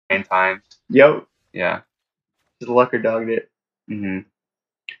9 times. Yep. Yeah. Just luck or dogged it. Mm-hmm.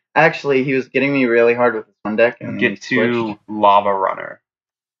 Actually, he was getting me really hard with this one deck. And Get to Lava Runner.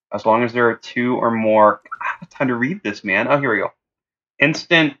 As long as there are 2 or more. I have time to read this, man. Oh, here we go.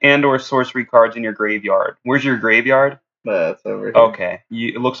 Instant and/or sorcery cards in your graveyard. Where's your graveyard? That's over here. Okay.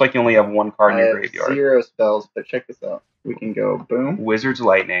 It looks like you only have 1 card in your graveyard. 0 spells, but check this out. We can go boom. Wizard's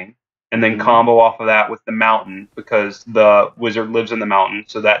Lightning. And then combo off of that with the Mountain, because the wizard lives in the mountain,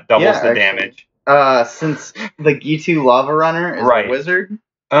 so that doubles the damage. Since the Gitu Lava Runner is a wizard,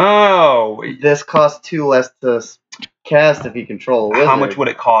 this costs 2 less to cast if you control a wizard. How much would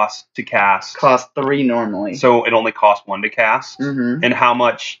it cost to cast? Cost 3 normally. So it only costs 1 to cast? Mm-hmm. And how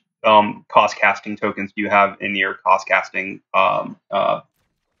much cost casting tokens do you have in your cost casting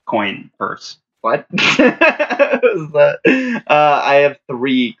coin purse? What? I have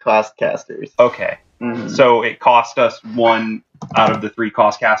 3 cost casters. Okay. Mm-hmm. So it cost us 1 out of the 3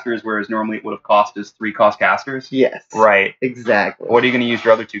 cost casters, whereas normally it would have cost us 3 cost casters? Yes. Right. Exactly. What are you going to use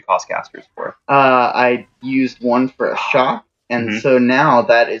your other 2 cost casters for? I used 1 for a shock, and so now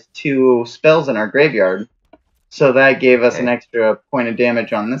that is 2 spells in our graveyard. So that gave us an extra point of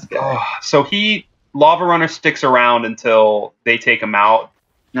damage on this guy. So Lava Runner sticks around until they take him out.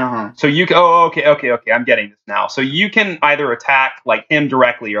 So you can, okay, I'm getting this now. So you can either attack like him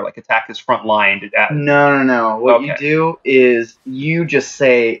directly or like attack his front line. No. What you do is you just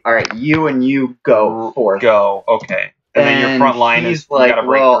say, all right, you and you go forth. Go, okay. And then your front line is like,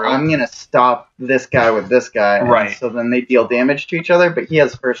 well, I'm going to stop this guy with this guy. Right. So then they deal damage to each other, but he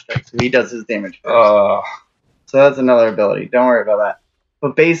has first strike, so he does his damage first. So that's another ability. Don't worry about that.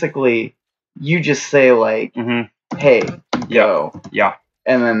 But basically, you just say like, hey, go. Yeah.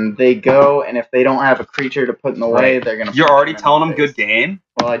 And then they go, and if they don't have a creature to put in the way, they're gonna. You're already telling them good game.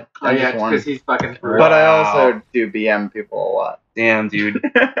 Well, I just won. Because he's fucking. But I also do BM people a lot. Damn, dude.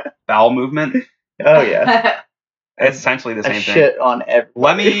 Bowel movement. Oh yeah. It's essentially the same thing. Shit on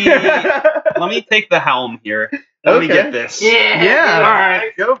everybody. Let me take the helm here. Let me get this. Yeah. All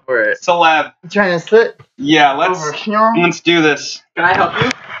right, go for it. Celeb. I'm trying to sit. Yeah. Let's do this. Can I help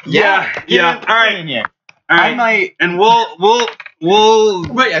you? Yeah. All right. All right. I might, and we'll.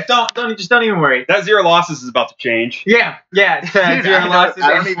 Wait, don't even worry. That 0 losses is about to change. Yeah. Dude, 0 losses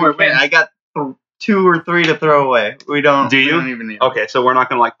I don't even wins. I got 2 or 3 to throw away. We don't. Do you? We don't even need okay, so we're not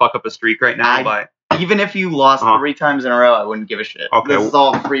gonna like fuck up a streak right now, but even if you lost 3 times in a row, I wouldn't give a shit. Okay, this is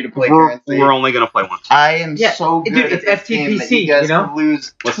all free to play currency. We're only gonna play once. I am so good. Dude, it's FTPC. You guys can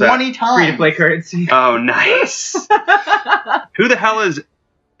lose 20 times. Free to play currency. Oh, nice. Who the hell is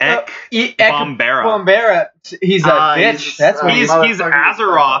Bombera. He's a bitch. That's what he's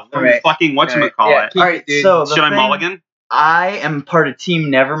Azeroth from fucking whatchamacallit. All right, so should I mulligan? I am part of Team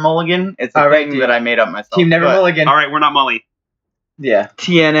Never Mulligan. It's a thing that I made up myself. Team Never Mulligan. All right, we're not Mully. Yeah.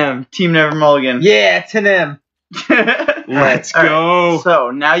 TNM. Team Never Mulligan. Yeah, TNM. Let's go. Right. So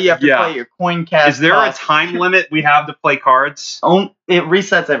now you have to play your coin cast. Is there a time limit we have to play cards? It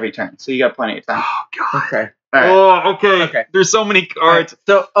resets every turn, so you got plenty of time. Oh, God. Okay. Right. Oh, okay. There's so many cards.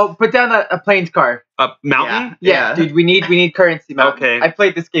 Right. So, put down a plains card. A mountain? Yeah, dude, we need currency mountain. Okay. I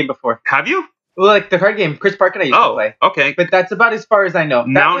played this game before. Have you? Well, like the card game, Chris Park and I used to play. Okay. But that's about as far as I know.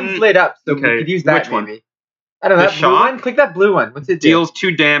 That one's lit up, so we could use that. Which one? Maybe. I don't know. That blue one? Click that blue one. What's it do? Deals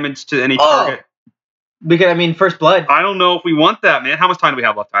 2 damage to any target. Because, first blood. I don't know if we want that, man. How much time do we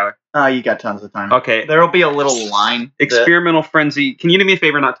have left, Tyler? You got tons of time. Okay. There'll be a little line. Experimental Frenzy. Can you do me a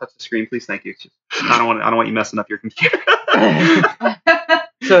favor and not touch the screen, please? Thank you. I don't want you messing up your computer.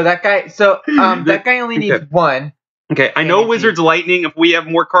 So that guy only needs 1. Okay, I know Wizard's Lightning. If we have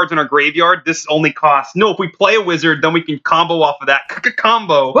more cards in our graveyard, this only costs. No, if we play a wizard, then we can combo off of that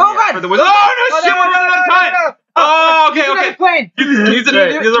combo. For the wizard. Oh no, shit! We're running out of time. No. Oh, okay. Use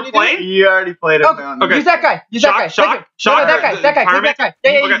a plane. You already played it. Okay. Use that guy. Shock. That guy.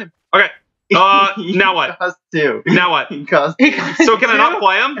 Yeah, use him. Okay. Now what? He costs 2. Now what? He costs 2. So can I not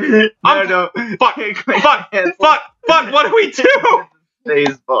play him? No. Fuck. What do we do?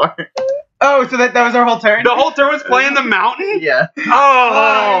 Space bar. Oh, so that was our whole turn? The whole turn was playing the mountain? Yeah.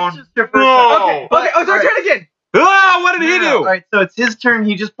 Oh, it's just your first turn. Okay. Oh, so turn again. What did he do? All right, so it's his turn.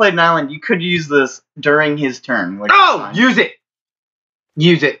 He just played an island. You could use this during his turn. Use it.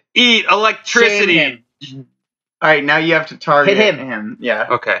 Eat electricity. All right, now you have to target hit him. Yeah.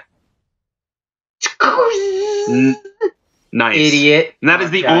 Okay. Nice. Idiot. And that's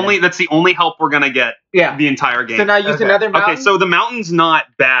the only help we're gonna get the entire game. So now use another mountain. Okay, so the mountain's not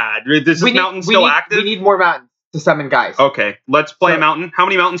bad. This mountain still active? We need more mountains to summon guys. Okay, let's play a mountain. How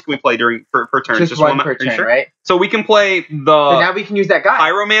many mountains can we play per turn? Just one per turn, right? So we can play the So now we can use that guy.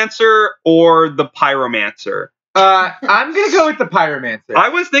 Pyromancer or the Pyromancer. I'm gonna go with the Pyromancer. I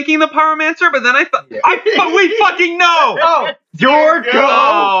was thinking the Pyromancer, but then I thought, we fucking know. Oh, your go.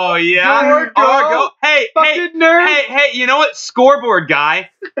 Oh yeah, your go. Our go. Hey, fucking nerd. Hey, you know what? Scoreboard guy,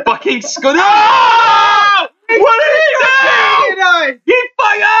 fucking score. No! What did he do? He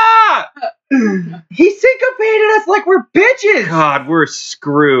fucked up. He syncopated us like we're bitches. God, we're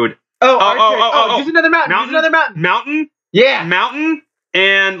screwed. Oh, use another mountain. Use another mountain. Mountain. Yeah. Mountain.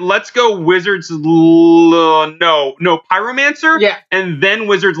 And let's go Wizards. No, Pyromancer. Yeah. And then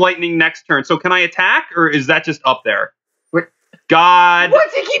Wizards Lightning next turn. So can I attack, or is that just up there? What? God.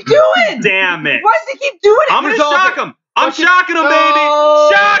 What's he keep doing? Damn it. Why does he keep doing it? I'm gonna shock him. I'm shocking him, baby.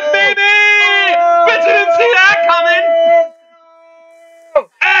 Shock, baby. Bet you didn't see that coming.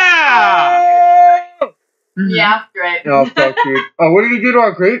 Yeah, great. Oh, fuck, dude. Oh, what did he do to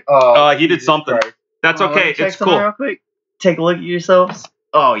our grape? He did something. Christ. That's okay. It's cool. Real quick. Take a look at yourselves.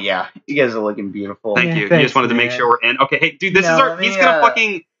 Oh yeah, you guys are looking beautiful. Thank you. Thanks, you just wanted to make sure we're in. Okay, hey, dude, this is our. He's gonna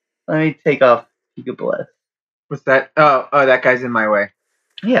fucking. Let me take off. You could bless. What's that? Oh, that guy's in my way.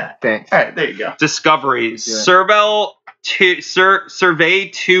 Yeah. Thanks. All right, there you go. Discovery. Serval 2. Survey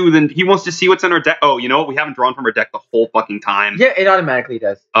 2. Then he wants to see what's in our deck. Oh, you know what? We haven't drawn from our deck the whole fucking time. Yeah, it automatically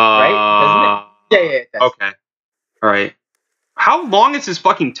does. Right? Doesn't it? Yeah, it does. Okay. All right. How long is his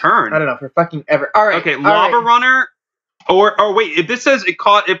fucking turn? I don't know. For fucking ever. All right. Okay, Lava Runner. Or wait, if this says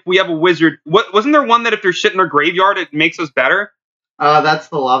if we have a wizard, wasn't there one that if there's shit in our graveyard it makes us better? That's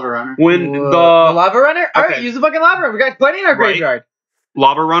the Lava Runner. When the Lava Runner? All right, use the fucking Lava Runner. We got plenty in our graveyard.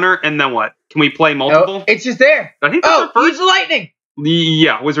 Lava Runner, and then what? Can we play multiple? Oh, it's just there. I think that's our first. Use the lightning.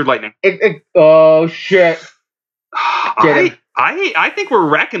 Yeah, Wizard Lightning. Oh shit. I think we're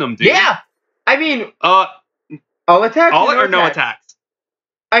wrecking them, dude. Yeah. I mean, all attacks or no attacks?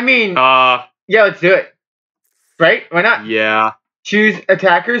 I mean, yeah, let's do it. Right? Why not? Yeah. Choose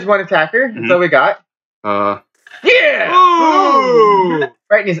attackers, one attacker. That's all we got. Yeah! Ooh!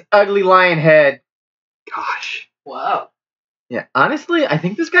 Right in his ugly lion head. Gosh. Wow. Yeah, honestly, I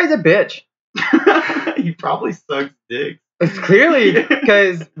think this guy's a bitch. He probably sucks dick. It's clearly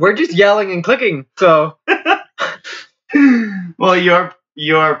because we're just yelling and clicking, so. Well,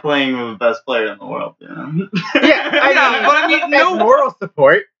 you are playing with the best player in the world, you know? Yeah, I mean, no moral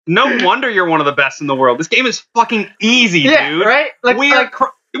support. No wonder you're one of the best in the world. This game is fucking easy, dude. Yeah, right? Like, what?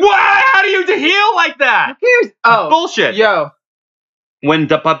 How do you heal like that? Who cares? Oh. Bullshit. Yo. When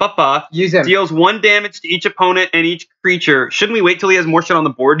use him. Deals 1 damage to each opponent and each creature. Shouldn't we wait till he has more shit on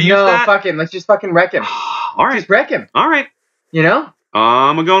the board to use that? No, fuck him. Let's just fucking wreck him. All right. Just wreck him. All right. You know?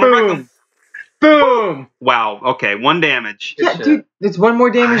 I'm going to wreck him. Boom. Wow. Okay, 1 damage. Yeah, dude. It's 1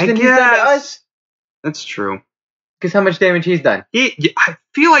 more damage than he's done to us. That's true. Because how much damage he's done? I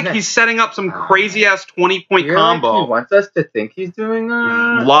feel like he's setting up some crazy-ass 20-point combo. Like he wants us to think he's doing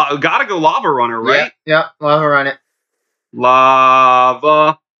gotta go Lava Runner, right? Yeah, Lava Run it.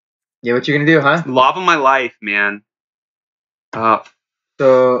 Lava. Yeah, what you gonna do, huh? Lava my life, man. So,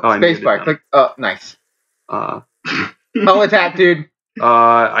 spacebar. Click. Oh, nice. I'll attack, dude.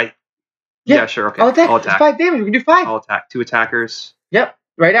 Yeah, sure, okay. I'll attack. I'll attack. It's 5 damage. We can do 5. I'll attack. 2 attackers. Yep,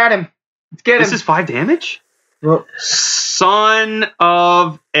 right at him. Let's get him. This is 5 damage? Well, Son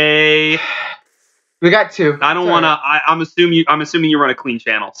of a. We got 2. I don't want to. I'm assuming you run a clean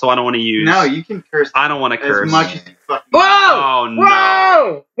channel, so I don't want to use. No, you can curse. I don't want to curse as much as you fucking. Whoa! Oh no!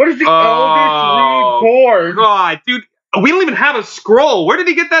 Whoa! What is the Eldritch Reborn? God, dude, we don't even have a scroll. Where did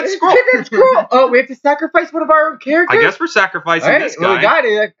he get that scroll? Oh, we have to sacrifice one of our own characters. I guess we're sacrificing this guy. Well, we got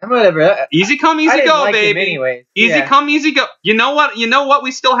it. Whatever. Easy come, easy go, like baby. Anyways. Easy come, easy go. You know what? You know what?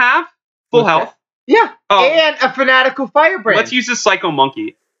 We still have full health. Yeah. Oh. And a fanatical firebrand. Let's use the Psycho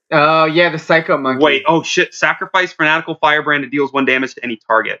Monkey. Oh, yeah, the Psycho Monkey. Wait, oh shit. Sacrifice Fanatical Firebrand. It deals 1 damage to any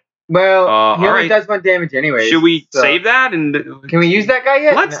target. Well, he only does 1 damage anyway. Should we save that? And can we use that guy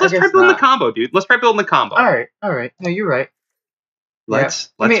yet? Let's try building the combo, dude. Let's try building the combo. All right. No, you're right.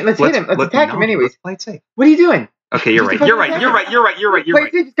 Let's hit him. Let's attack him anyways. Let's play it safe. What are you doing? Okay, you're right. You're right. You're right. You're right. You're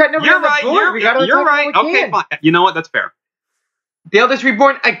right. Okay, fine. You know what? That's fair. The Eldritch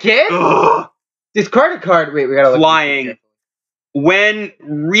Reborn again? Ugh. Discard a card. Wait, we gotta look. Flying. When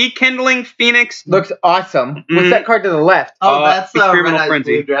Rekindling Phoenix looks awesome. What's that card to the left? Oh, that's Experimental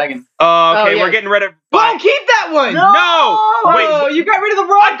Frenzy. Blue Dragon. Okay, we're getting rid of. Well, keep that one. No. Wait, you got rid of the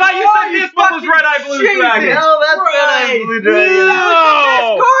wrong. I thought you said this one was Red Eye Blue Dragon. No, that's Red Eye Blue Dragon.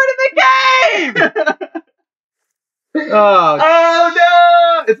 Best card in the game. Oh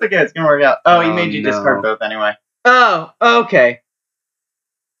no! It's okay. It's gonna work out. Oh, he made you discard both anyway. Oh, okay.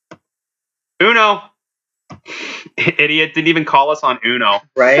 Uno. Idiot didn't even call us on Uno.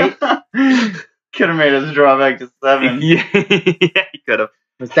 Right? Could have made us draw back to 7. Yeah, he could have.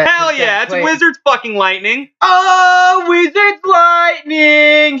 Hell yeah, it's Wizard's fucking Lightning. Oh, Wizard's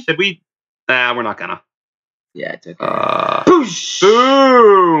Lightning. Should we? We're not gonna. Yeah, it's okay. Boosh.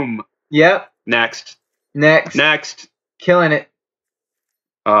 Boom. Yep. Next. Killing it.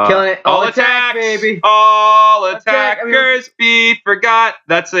 Killing it. All attacks, baby. All attackers be forgot.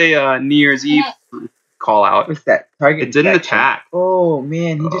 That's a New Year's Eve call out. What's that? Target. It didn't attack. Oh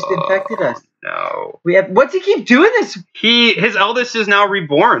man, he just infected us. No. What's he keep doing this? His eldest is now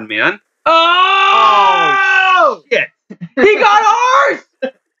reborn, man. Oh shit. He got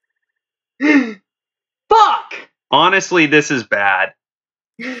ours. Fuck. Honestly, this is bad.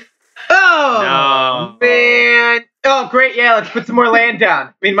 Oh no, man. Oh great, yeah. Let's put some more land down.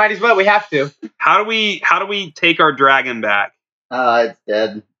 I mean, might as well. We have to. How do we take our dragon back? It's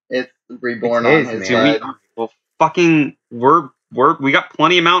dead. It's reborn on his head. Well, fucking, we got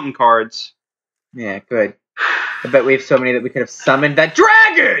plenty of mountain cards. Yeah, good. I bet we have so many that we could have summoned that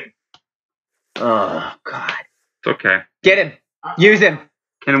dragon. Oh god. It's okay. Get him. Use him.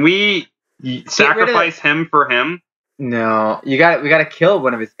 Can we sacrifice him for him? No, we got to kill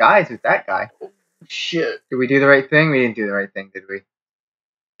one of his guys with that guy. Shit. Did we do the right thing? We didn't do the right thing, did we?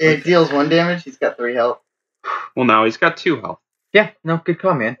 It deals 1 damage. He's got 3 health. Well, now he's got 2 health. Yeah, no, good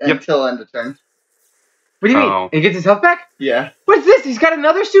call, man. Until end of turn. What do you mean? He gets his health back? Yeah. What's this? He's got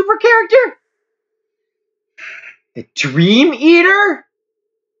another super character? The Dream Eater?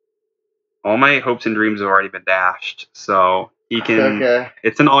 All my hopes and dreams have already been dashed, so he can. Okay.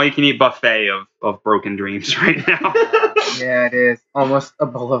 It's an all-you-can-eat buffet of broken dreams right now. Yeah, it is. Almost a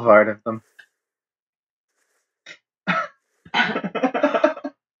boulevard of them.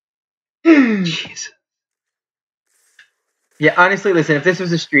 Jeez. Yeah, honestly, listen, if this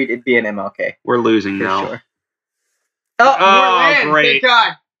was a street, it'd be an MLK. We're losing now. Sure. Oh, more land! Great. Thank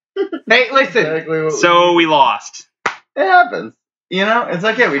God. Hey, listen. Exactly so we lost. It happens. You know, it's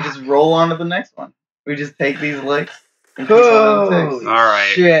okay. We just roll on to the next one. We just take these licks. And keep on the ticks. All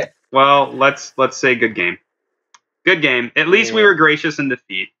right. Shit. Well, let's say good game. Good game. At least we were gracious in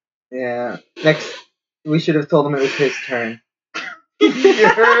defeat. Yeah. Next, we should have told him it was his turn. Your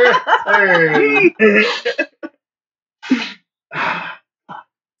turn.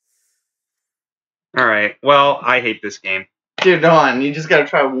 All right. Well, I hate this game. Dude, on. You just gotta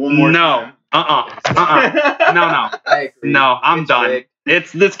try one more time. No. No, I'm done.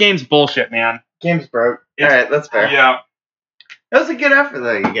 This game's bullshit, man. Game's broke. Alright, that's fair. Yeah. That was a good effort,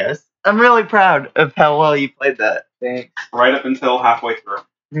 though, you guys. I'm really proud of how well you played that. Thanks. Right up until halfway through.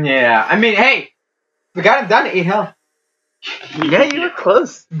 Yeah. I mean, hey, we got him done to 8 health. Yeah, you were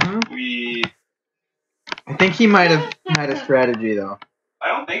close. Mm-hmm. I think he might have had a strategy, though. I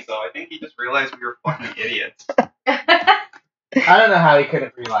don't think so. I think he just realized we were fucking idiots. I don't know how he could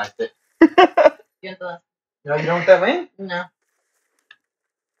have realized it. No, you don't want that land? No.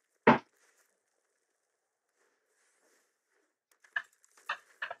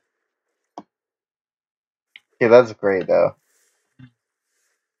 Yeah, that's great, though.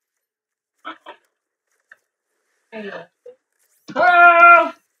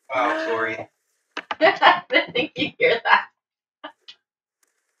 Oh, sorry. I didn't think you'd hear that.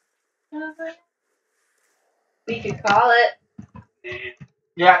 We could call it.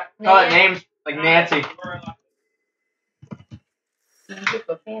 Yeah, call it names like Nancy.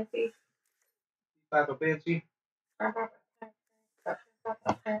 Super fancy. Super fancy.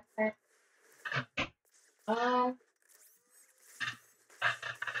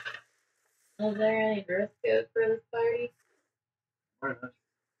 Is there any dress code for this party?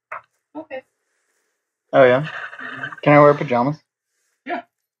 Okay. Oh, yeah? Can I wear pajamas? Yeah.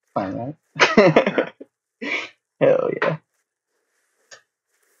 Fine, right? Hell yeah.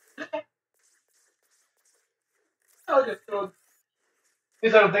 I'll get told. At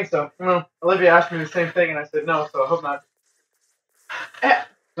least I don't think so. No. Olivia asked me the same thing, and I said no, so I hope not.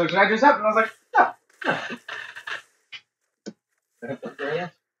 So can I dress up? And I was like, no.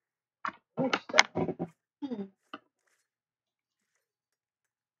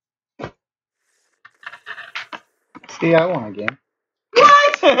 See, I won a game.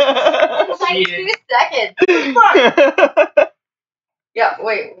 What? Like 2 seconds. Yeah,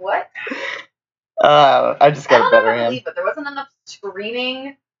 wait, what? I just got a better hand. But there wasn't enough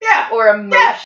screaming Yeah. or emotion.